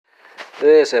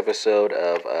This episode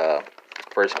of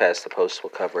First Past the Post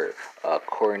will cover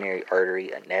coronary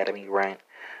artery anatomy, right?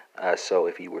 So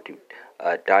if you were to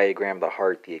diagram the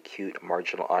heart, the acute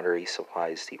marginal artery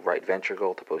supplies the right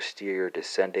ventricle, the posterior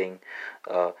descending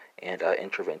and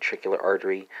intraventricular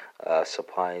artery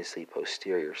supplies the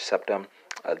posterior septum,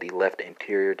 the left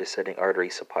anterior descending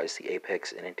artery supplies the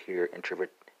apex and anterior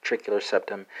intraventricular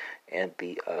septum, and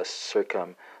the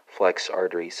circumflex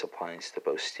artery supplies the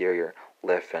posterior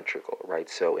left ventricle, right?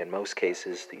 So in most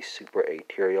cases, the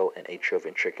supraarterial and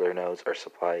atrioventricular nodes are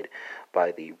supplied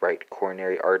by the right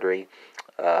coronary artery.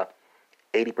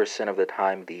 80% of the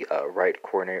time, the right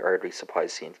coronary artery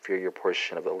supplies the inferior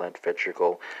portion of the left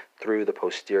ventricle through the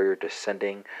posterior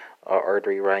descending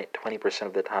artery, right? 20%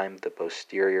 of the time, the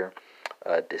posterior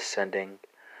descending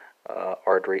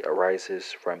artery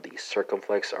arises from the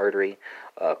circumflex artery.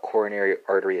 Coronary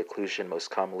artery occlusion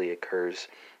most commonly occurs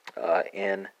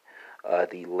in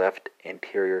the left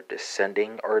anterior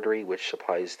descending artery, which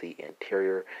supplies the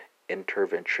anterior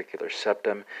interventricular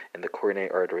septum, and the coronary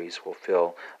arteries will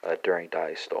fill during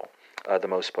diastole. The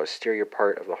most posterior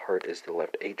part of the heart is the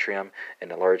left atrium,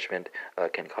 and enlargement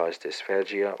can cause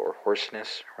dysphagia or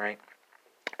hoarseness, right?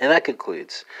 And that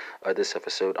concludes this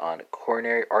episode on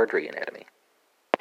coronary artery anatomy.